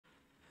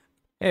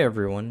Hey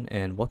everyone,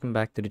 and welcome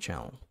back to the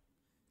channel.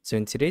 So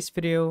in today's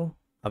video,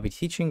 I'll be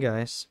teaching you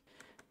guys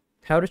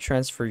how to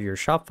transfer your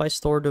Shopify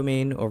store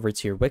domain over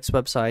to your Wix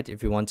website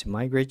if you want to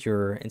migrate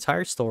your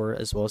entire store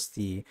as well as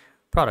the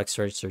products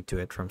registered to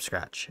it from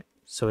scratch.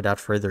 So without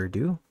further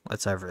ado,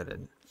 let's dive right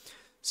in.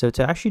 So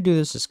to actually do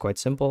this is quite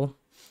simple.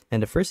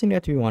 And the first thing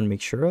that we want to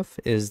make sure of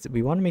is that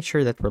we want to make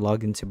sure that we're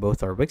logged into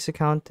both our Wix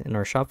account and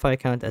our Shopify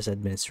account as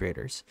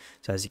administrators.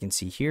 So as you can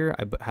see here,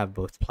 I have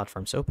both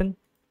platforms open.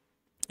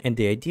 And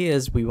the idea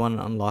is we want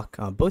to unlock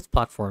both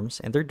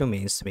platforms and their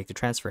domains to make the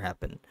transfer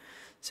happen.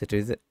 So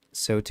to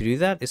do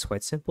that is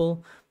quite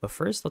simple. But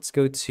first, let's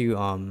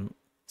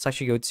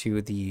actually go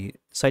to the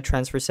site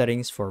transfer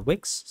settings for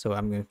Wix. So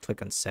I'm going to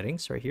click on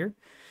settings right here,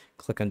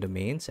 click on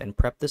domains, and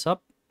prep this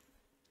up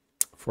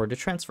for the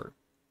transfer.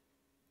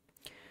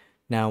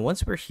 Now,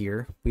 once we're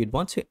here, we'd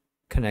want to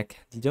connect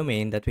the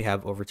domain that we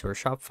have over to our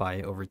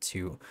Shopify over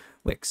to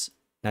Wix.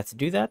 Now to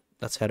do that,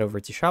 let's head over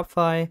to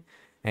Shopify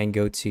and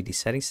go to the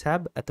settings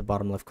tab at the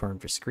bottom left corner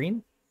of your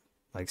screen,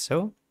 like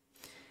so.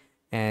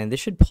 And this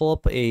should pull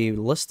up a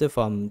list of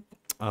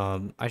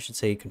I should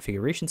say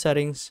configuration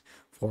settings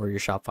for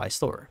your Shopify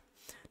store.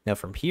 Now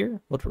from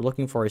here, what we're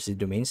looking for is the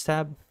domains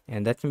tab,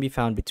 and that can be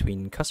found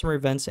between customer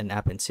events and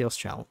app and sales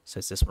channel. So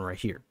it's this one right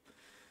here.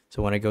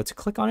 So when I go to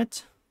click on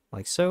it,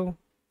 like so,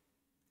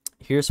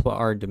 here's what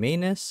our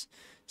domain is.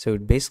 So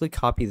basically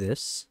copy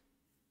this.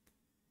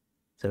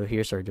 So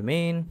here's our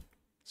domain.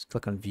 Let's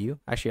click on view.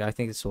 Actually, I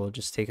think this will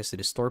just take us to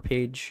the store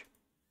page.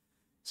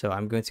 So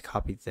I'm going to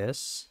copy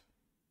this,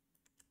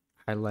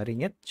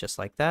 highlighting it just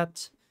like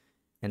that,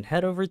 and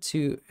head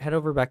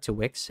over back to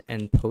Wix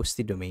and post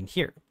the domain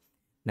here.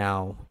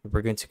 Now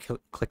we're going to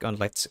click on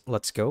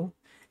let's go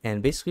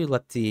and basically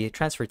let the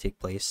transfer take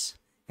place,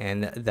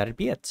 and that'd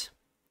be it.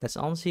 That's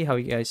honestly how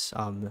you guys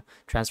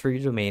transfer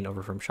your domain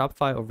over from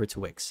Shopify over to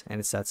Wix,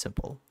 and it's that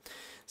simple.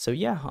 So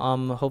yeah,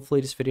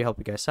 hopefully this video helped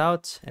you guys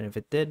out, and if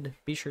it did,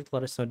 be sure to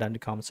let us know down in the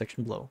comment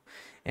section below.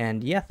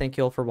 And yeah, thank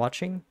you all for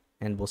watching,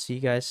 and we'll see you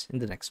guys in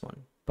the next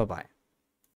one. Bye bye.